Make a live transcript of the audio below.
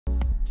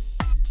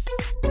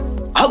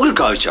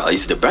Agriculture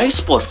is the bright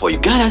spot for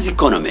Uganda's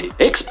economy.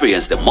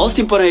 Experience the most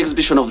important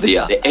exhibition of the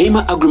year, the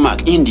Eima Agri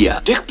India,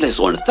 take place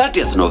on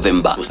 30th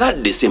November to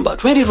 3rd December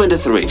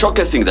 2023,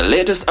 showcasing the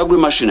latest agri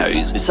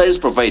machineries, besides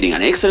providing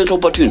an excellent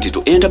opportunity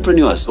to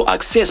entrepreneurs to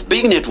access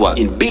big network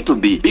in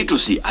B2B,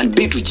 B2C, and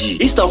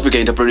B2G. East Africa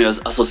Entrepreneurs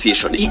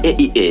Association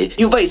 (EAEA)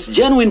 invites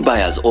genuine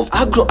buyers of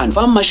agro and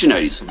farm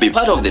machineries to be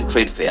part of the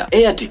trade fair.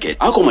 Air ticket,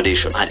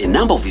 accommodation, and a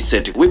number of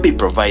incentives will be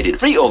provided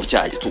free of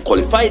charge to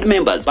qualified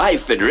members by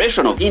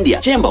Federation of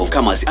India Chamber of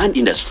Commerce and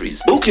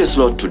Industries. Book your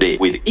slot today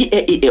with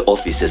EAEA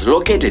offices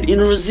located in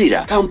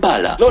Ruzira,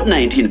 Kampala, Lot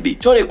 19B,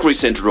 Tore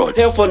Crescent Road.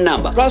 Telephone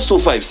number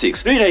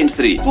 +256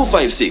 393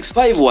 256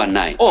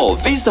 519 or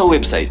visit our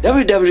website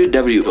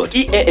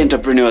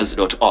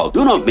www.eaentrepreneurs.org.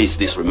 Do not miss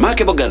this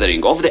remarkable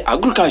gathering of the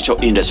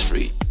agricultural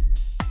industry.